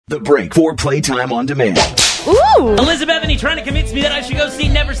The Break for Playtime on Demand. Ooh! Elizabeth Bethany trying to convince me that I should go see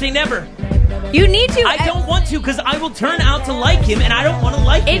Never Say Never. You need to. I don't want to because I will turn out to like him, and I don't want to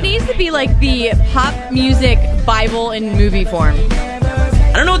like him. It needs to be like the pop music Bible in movie form.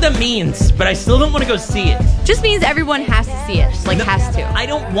 I don't know what that means, but I still don't want to go see it. Just means everyone has to see it. Just like has to. I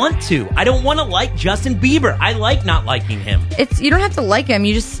don't want to. I don't want to like Justin Bieber. I like not liking him. You don't have to like him.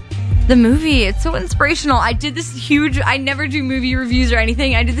 You just... The movie, it's so inspirational. I did this huge... I never do movie reviews or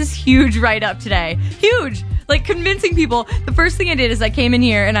anything. I did this huge write-up today. Huge! Like, convincing people. The first thing I did is I came in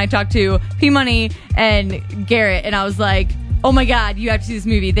here and I talked to P-Money and Garrett, and I was like, oh my God, you have to see this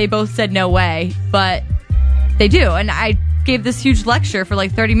movie. They both said no way, but they do. And I gave this huge lecture for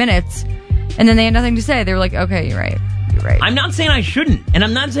like 30 minutes, and then they had nothing to say. They were like, okay, you're right. You're right. I'm not saying I shouldn't, and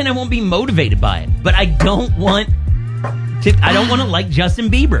I'm not saying I won't be motivated by it, but I don't want to like Justin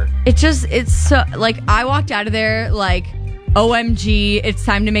Bieber. It's so, like, I walked out of there like, OMG, it's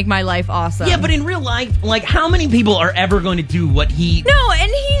time to make my life awesome. Yeah, but in real life, like, how many people are ever going to do what he... No, and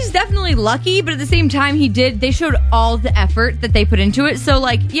he's definitely lucky, but at the same time, they showed all the effort that they put into it. So,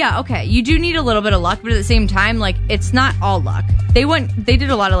 like, yeah, okay, you do need a little bit of luck, but at the same time, like, it's not all luck. They did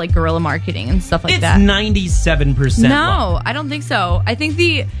a lot of, like, guerrilla marketing and stuff like that. It's 97% No, luck. I don't think so. I think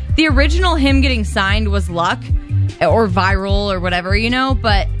the original him getting signed was luck, or viral, or whatever, you know,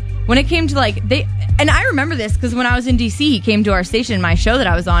 but... When it came to, like, and I remember this because when I was in D.C., he came to our station, my show that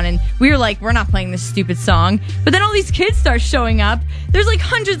I was on, and we were like, we're not playing this stupid song. But then all these kids start showing up. There's, like,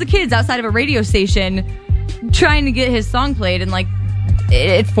 hundreds of kids outside of a radio station trying to get his song played, and, like,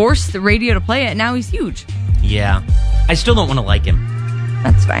 it forced the radio to play it, and now he's huge. Yeah. I still don't want to like him.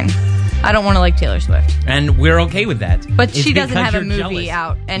 That's fine. I don't want to like Taylor Swift. And we're okay with that. But she doesn't have a movie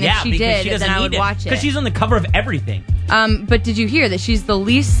out, and if she did, then I would watch it. Because she's on the cover of everything. But did you hear that she's the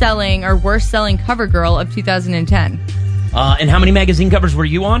least selling or worst selling cover girl of 2010? And how many magazine covers were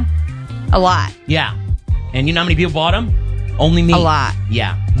you on? A lot. Yeah. And you know how many people bought them? Only me. A lot.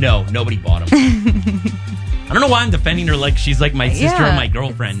 Yeah. No, nobody bought them. I don't know why I'm defending her like she's like my sister or my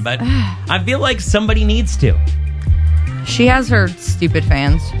girlfriend, but I feel like somebody needs to. She has her stupid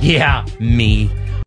fans. Yeah, me.